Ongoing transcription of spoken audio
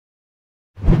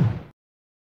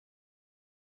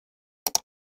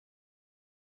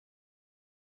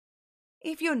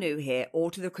If you're new here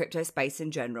or to the crypto space in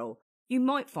general, you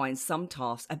might find some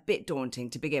tasks a bit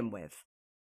daunting to begin with.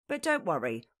 But don't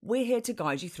worry, we're here to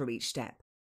guide you through each step.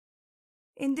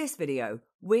 In this video,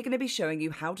 we're going to be showing you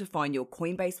how to find your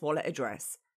Coinbase wallet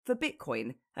address for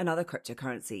Bitcoin and other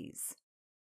cryptocurrencies.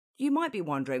 You might be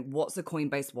wondering, what's a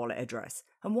Coinbase wallet address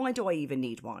and why do I even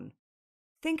need one?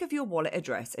 Think of your wallet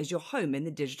address as your home in the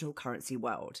digital currency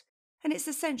world, and it's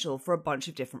essential for a bunch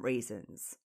of different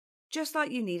reasons. Just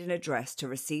like you need an address to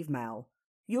receive mail,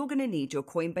 you're going to need your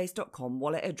Coinbase.com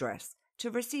wallet address to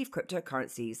receive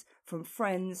cryptocurrencies from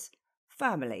friends,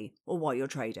 family, or while you're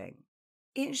trading.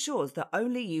 It ensures that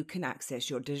only you can access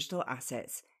your digital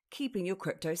assets, keeping your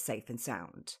crypto safe and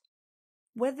sound.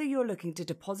 Whether you're looking to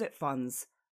deposit funds,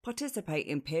 participate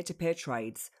in peer-to-peer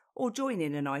trades, or join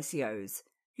in ICOs,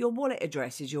 your wallet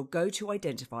address is your go-to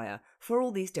identifier for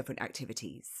all these different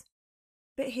activities.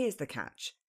 But here's the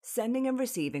catch. Sending and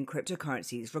receiving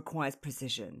cryptocurrencies requires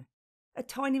precision. A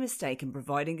tiny mistake in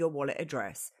providing your wallet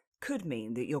address could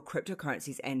mean that your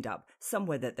cryptocurrencies end up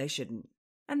somewhere that they shouldn't.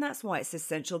 And that's why it's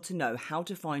essential to know how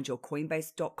to find your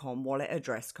Coinbase.com wallet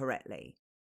address correctly.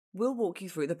 We'll walk you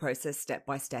through the process step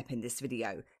by step in this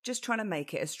video, just trying to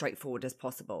make it as straightforward as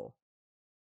possible.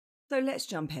 So let's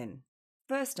jump in.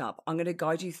 First up, I'm going to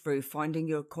guide you through finding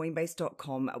your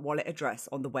Coinbase.com wallet address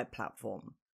on the web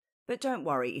platform. But don't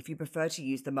worry if you prefer to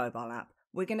use the mobile app,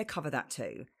 we're going to cover that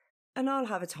too. And I'll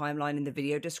have a timeline in the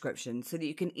video description so that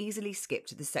you can easily skip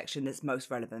to the section that's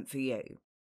most relevant for you.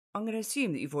 I'm going to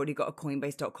assume that you've already got a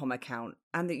Coinbase.com account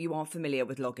and that you are familiar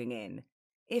with logging in.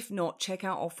 If not, check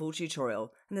out our full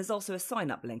tutorial, and there's also a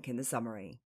sign-up link in the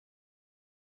summary.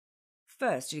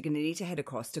 First, you're going to need to head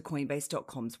across to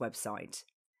Coinbase.com's website.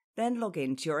 Then log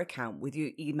in to your account with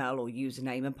your email or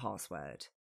username and password.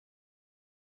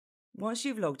 Once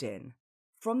you've logged in,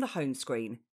 from the home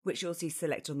screen, which you'll see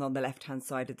selected on the left-hand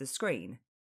side of the screen,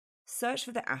 search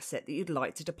for the asset that you'd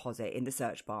like to deposit in the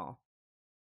search bar.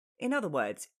 In other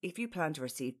words, if you plan to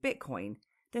receive Bitcoin,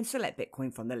 then select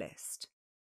Bitcoin from the list.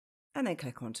 And then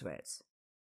click onto it.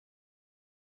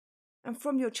 And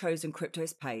from your chosen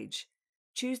cryptos page,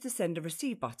 choose the Send and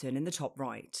Receive button in the top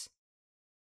right.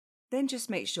 Then just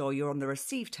make sure you're on the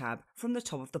Receive tab from the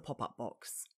top of the pop-up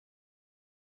box.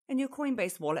 And your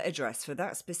Coinbase wallet address for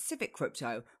that specific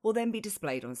crypto will then be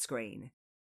displayed on screen.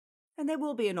 And there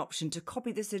will be an option to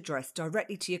copy this address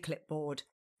directly to your clipboard,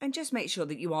 and just make sure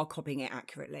that you are copying it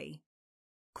accurately.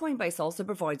 Coinbase also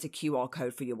provides a QR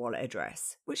code for your wallet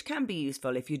address, which can be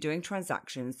useful if you're doing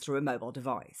transactions through a mobile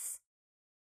device.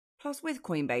 Plus, with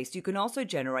Coinbase, you can also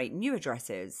generate new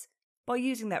addresses by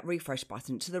using that refresh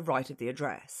button to the right of the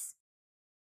address.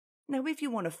 Now, if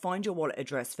you want to find your wallet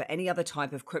address for any other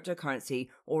type of cryptocurrency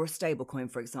or a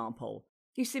stablecoin, for example,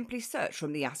 you simply search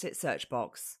from the asset search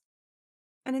box.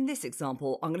 And in this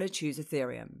example, I'm going to choose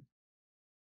Ethereum.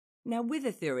 Now, with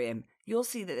Ethereum, you'll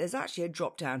see that there's actually a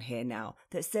drop down here now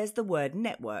that says the word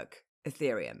network,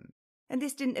 Ethereum. And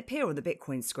this didn't appear on the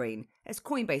Bitcoin screen, as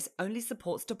Coinbase only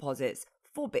supports deposits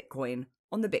for Bitcoin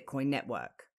on the Bitcoin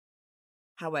network.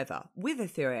 However, with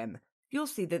Ethereum, you'll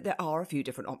see that there are a few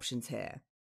different options here.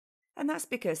 And that's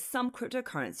because some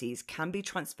cryptocurrencies can be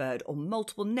transferred on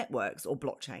multiple networks or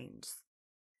blockchains.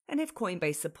 And if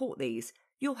Coinbase support these,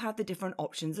 you'll have the different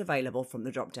options available from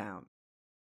the drop-down.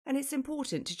 And it's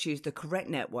important to choose the correct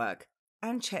network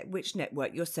and check which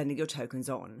network you're sending your tokens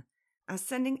on, as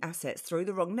sending assets through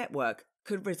the wrong network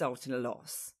could result in a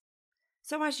loss.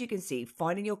 So as you can see,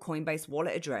 finding your Coinbase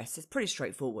wallet address is pretty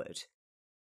straightforward.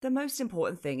 The most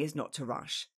important thing is not to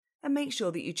rush, and make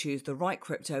sure that you choose the right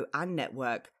crypto and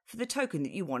network for the token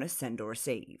that you want to send or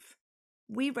receive.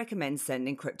 We recommend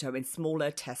sending crypto in smaller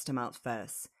test amounts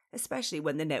first, especially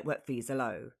when the network fees are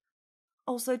low.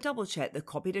 Also, double check the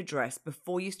copied address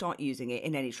before you start using it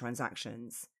in any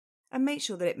transactions, and make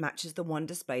sure that it matches the one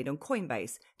displayed on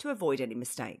Coinbase to avoid any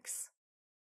mistakes.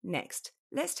 Next,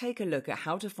 let's take a look at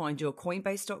how to find your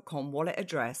Coinbase.com wallet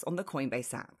address on the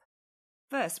Coinbase app.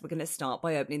 First, we're going to start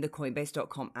by opening the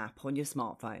Coinbase.com app on your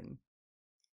smartphone.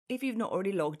 If you've not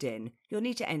already logged in, you'll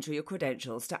need to enter your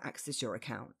credentials to access your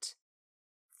account.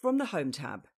 From the Home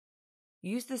tab,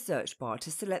 use the search bar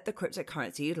to select the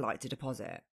cryptocurrency you'd like to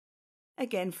deposit.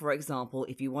 Again, for example,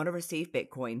 if you want to receive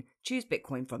Bitcoin, choose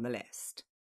Bitcoin from the list.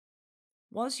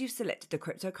 Once you've selected the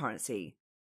cryptocurrency,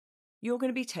 you're going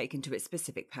to be taken to its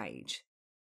specific page.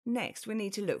 Next, we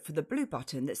need to look for the blue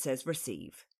button that says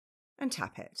Receive, and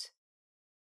tap it.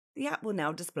 The app will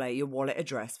now display your wallet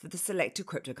address for the selected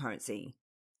cryptocurrency,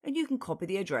 and you can copy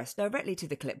the address directly to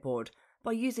the clipboard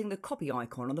by using the copy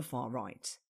icon on the far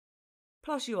right.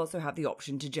 Plus, you also have the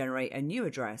option to generate a new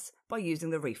address by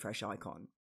using the refresh icon.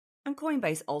 And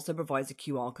Coinbase also provides a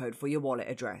QR code for your wallet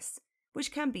address,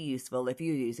 which can be useful if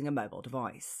you're using a mobile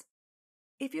device.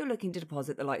 If you're looking to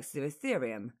deposit the likes of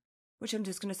Ethereum, which I'm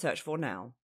just going to search for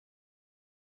now,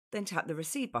 then tap the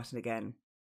Receive button again.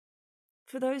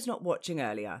 For those not watching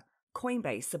earlier,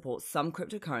 Coinbase supports some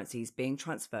cryptocurrencies being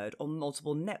transferred on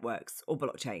multiple networks or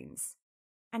blockchains.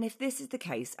 And if this is the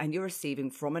case and you're receiving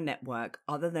from a network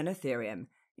other than Ethereum,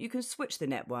 you can switch the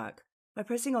network by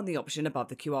pressing on the option above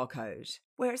the QR code,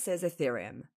 where it says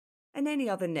Ethereum, and any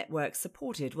other network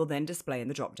supported will then display in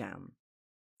the drop-down.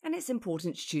 And it's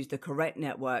important to choose the correct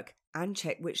network and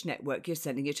check which network you're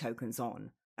sending your tokens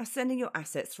on, as sending your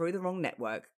assets through the wrong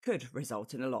network could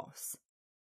result in a loss.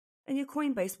 And your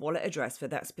Coinbase wallet address for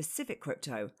that specific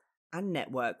crypto and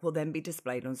network will then be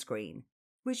displayed on screen,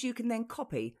 which you can then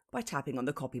copy by tapping on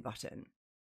the copy button.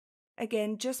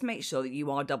 Again, just make sure that you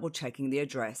are double checking the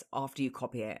address after you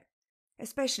copy it,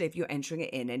 especially if you're entering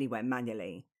it in anywhere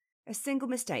manually. A single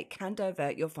mistake can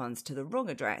divert your funds to the wrong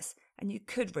address and you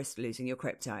could risk losing your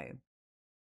crypto.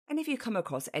 And if you come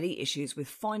across any issues with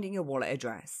finding your wallet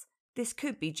address, this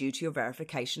could be due to your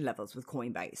verification levels with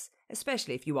Coinbase,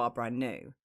 especially if you are brand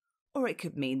new. Or it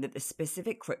could mean that the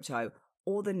specific crypto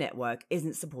or the network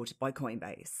isn't supported by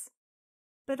Coinbase.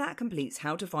 But that completes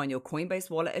how to find your Coinbase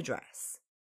wallet address.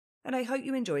 And I hope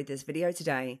you enjoyed this video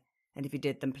today, and if you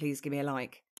did, then please give me a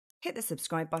like, hit the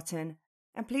subscribe button,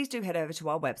 and please do head over to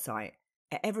our website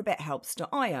at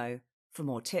everybithelps.io for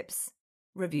more tips,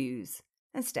 reviews,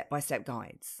 and step-by-step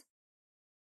guides.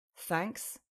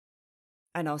 Thanks,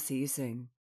 and I'll see you soon.